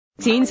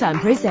Teen Time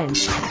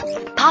presents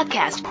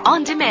Podcast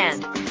on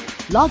Demand.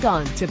 Log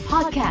on to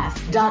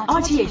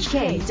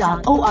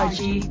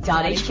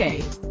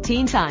podcast.rthk.org.hk.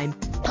 Teen Time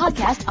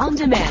Podcast on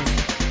Demand.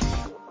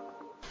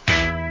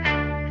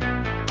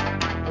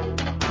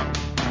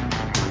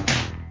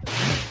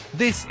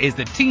 This is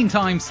the Teen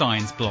Time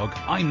Science Blog.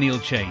 I'm Neil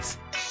Chase.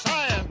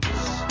 Science.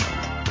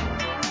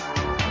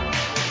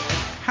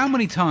 How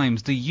many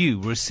times do you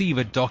receive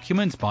a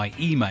document by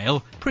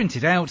email, print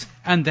it out,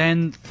 and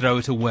then throw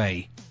it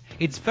away?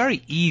 It's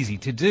very easy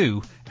to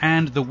do,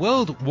 and the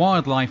World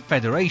Wildlife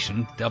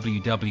Federation,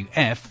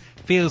 WWF,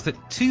 feels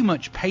that too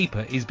much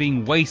paper is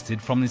being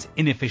wasted from this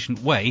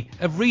inefficient way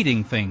of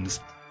reading things.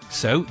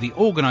 So the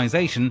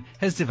organisation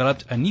has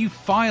developed a new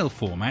file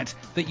format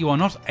that you are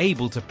not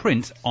able to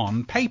print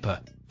on paper.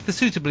 The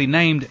suitably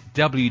named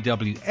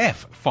WWF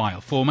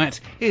file format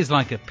is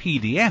like a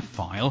PDF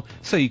file,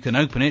 so you can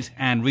open it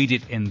and read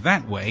it in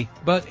that way,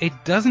 but it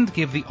doesn't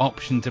give the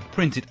option to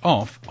print it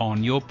off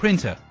on your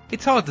printer.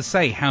 It's hard to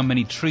say how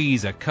many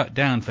trees are cut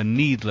down for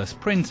needless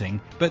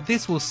printing, but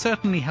this will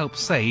certainly help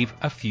save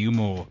a few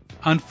more.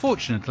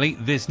 Unfortunately,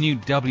 this new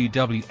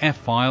WWF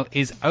file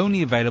is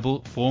only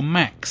available for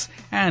Macs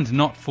and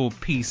not for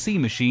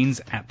PC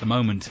machines at the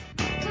moment.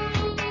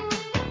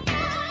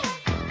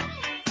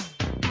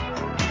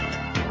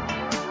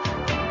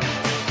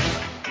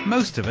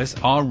 Most of us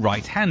are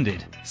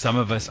right-handed, some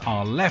of us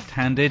are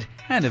left-handed,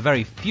 and a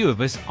very few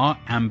of us are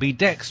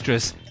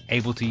ambidextrous,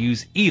 able to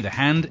use either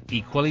hand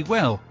equally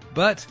well.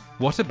 But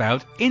what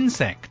about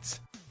insects?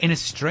 In a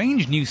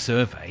strange new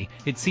survey,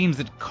 it seems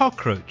that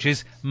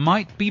cockroaches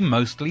might be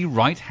mostly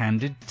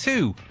right-handed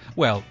too.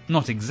 Well,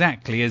 not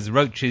exactly, as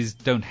roaches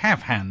don't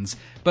have hands,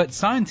 but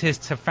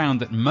scientists have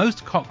found that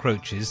most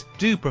cockroaches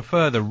do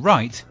prefer the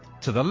right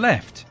to the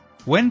left.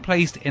 When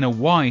placed in a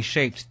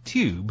Y-shaped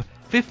tube,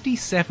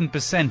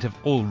 57% of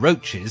all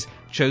roaches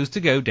chose to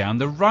go down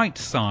the right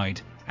side,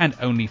 and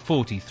only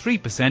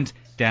 43%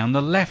 down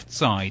the left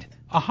side.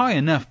 A high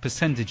enough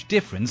percentage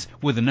difference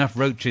with enough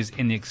roaches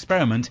in the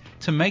experiment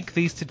to make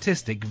the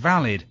statistic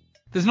valid.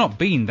 There's not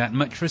been that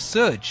much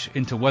research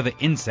into whether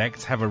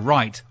insects have a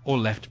right or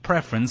left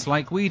preference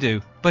like we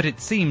do, but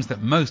it seems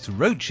that most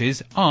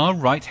roaches are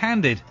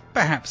right-handed.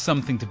 Perhaps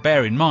something to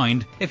bear in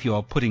mind if you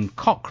are putting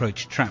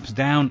cockroach traps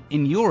down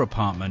in your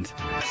apartment.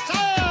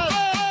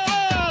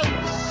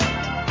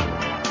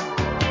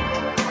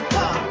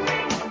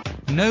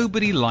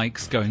 Nobody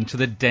likes going to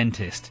the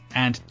dentist,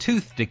 and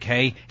tooth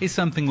decay is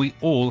something we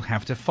all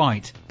have to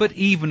fight. But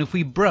even if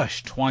we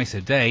brush twice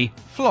a day,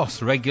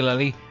 floss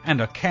regularly,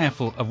 and are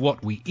careful of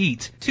what we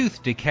eat,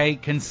 tooth decay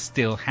can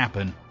still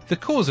happen. The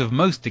cause of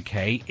most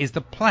decay is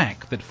the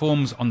plaque that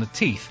forms on the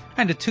teeth,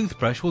 and a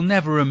toothbrush will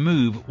never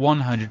remove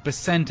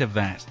 100% of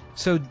that.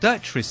 So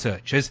Dutch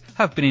researchers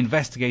have been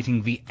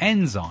investigating the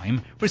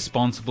enzyme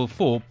responsible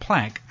for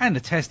plaque and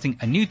are testing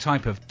a new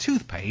type of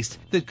toothpaste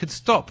that could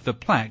stop the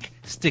plaque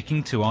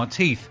sticking to our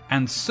teeth,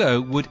 and so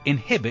would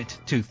inhibit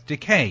tooth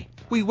decay.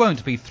 We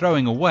won't be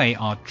throwing away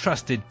our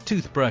trusted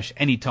toothbrush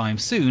anytime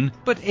soon,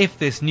 but if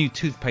this new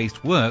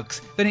toothpaste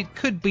works, then it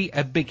could be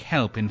a big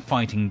help in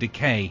fighting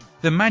decay.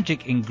 The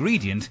magic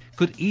ingredient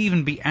could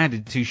even be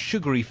added to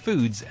sugary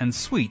foods and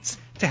sweets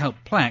to help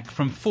plaque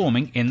from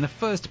forming in the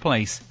first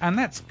place. And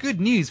that's good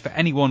news for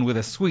anyone with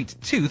a sweet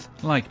tooth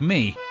like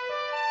me.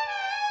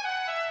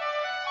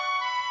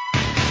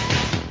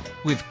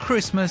 With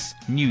Christmas,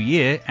 New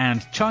Year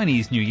and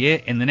Chinese New Year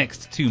in the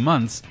next 2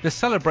 months, the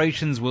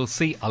celebrations will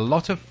see a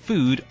lot of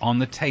food on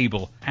the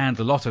table and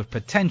a lot of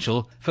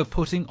potential for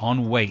putting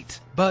on weight.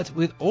 But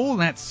with all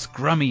that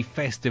scrummy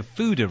festive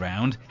food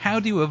around, how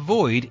do you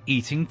avoid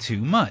eating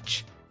too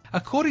much?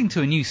 According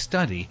to a new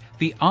study,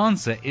 the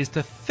answer is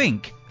to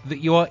think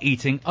that you are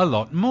eating a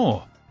lot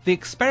more. The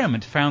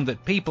experiment found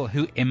that people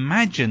who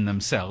imagine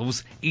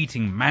themselves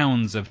eating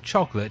mounds of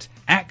chocolate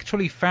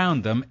actually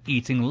found them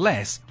eating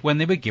less when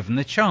they were given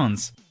the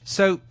chance.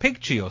 So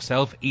picture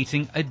yourself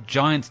eating a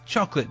giant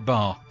chocolate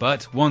bar,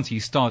 but once you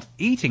start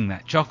eating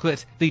that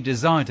chocolate, the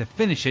desire to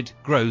finish it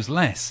grows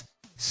less.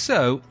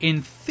 So,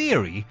 in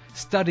theory,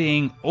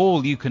 studying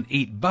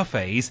all-you-can-eat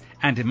buffets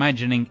and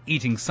imagining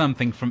eating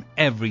something from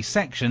every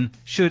section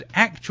should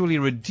actually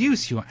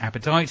reduce your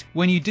appetite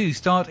when you do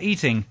start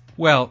eating.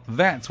 Well,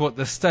 that's what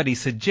the study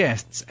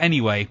suggests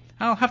anyway.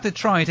 I'll have to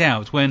try it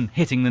out when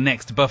hitting the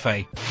next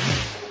buffet.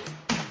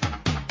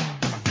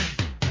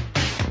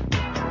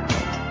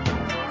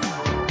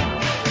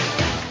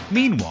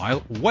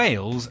 Meanwhile,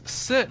 whales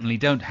certainly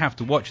don't have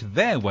to watch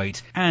their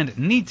weight and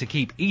need to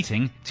keep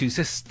eating to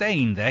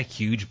sustain their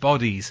huge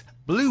bodies.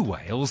 Blue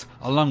whales,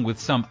 along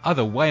with some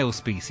other whale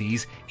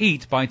species,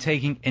 eat by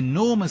taking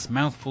enormous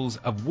mouthfuls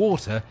of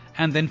water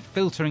and then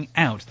filtering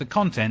out the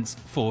contents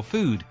for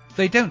food.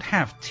 They don't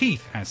have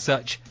teeth as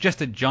such,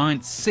 just a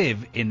giant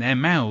sieve in their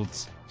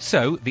mouths.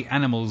 So the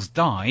animals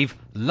dive,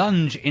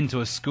 lunge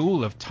into a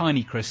school of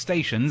tiny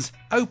crustaceans,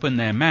 open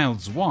their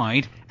mouths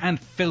wide and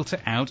filter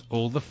out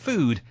all the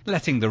food,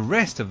 letting the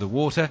rest of the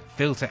water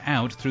filter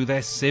out through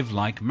their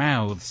sieve-like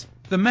mouths.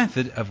 The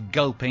method of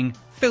gulping,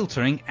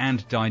 filtering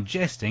and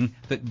digesting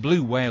that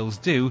blue whales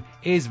do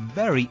is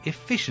very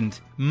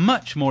efficient,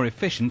 much more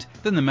efficient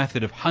than the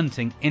method of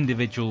hunting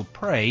individual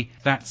prey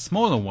that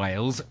smaller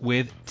whales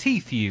with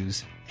teeth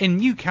use. In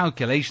new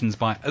calculations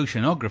by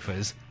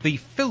oceanographers, the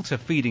filter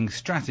feeding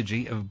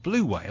strategy of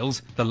blue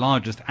whales, the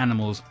largest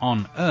animals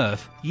on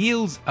Earth,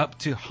 yields up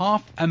to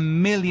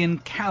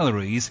 500,000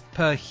 calories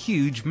per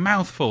huge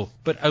mouthful,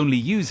 but only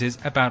uses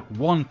about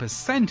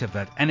 1% of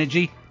that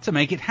energy to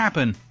make it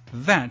happen.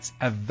 That's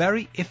a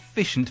very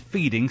efficient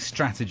feeding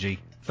strategy.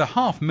 The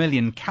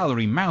 500,000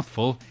 calorie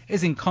mouthful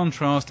is in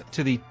contrast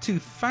to the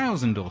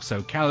 2,000 or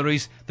so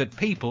calories that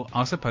people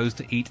are supposed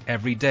to eat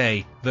every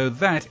day, though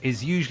that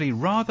is usually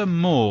rather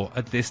more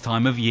at this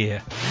time of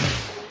year.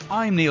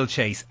 I'm Neil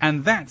Chase,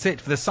 and that's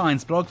it for the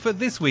Science Blog for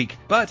this week,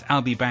 but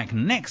I'll be back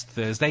next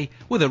Thursday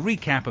with a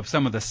recap of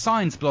some of the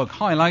Science Blog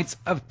highlights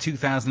of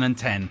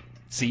 2010.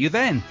 See you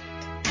then!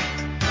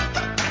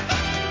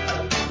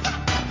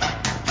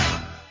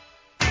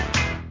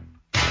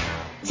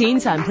 Teen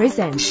Time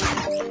presents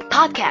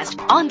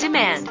Podcast on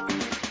demand.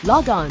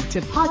 Log on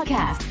to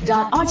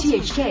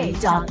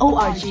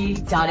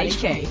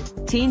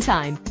podcast.rthk.org.hk. Teen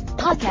Time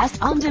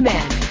Podcast on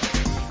Demand.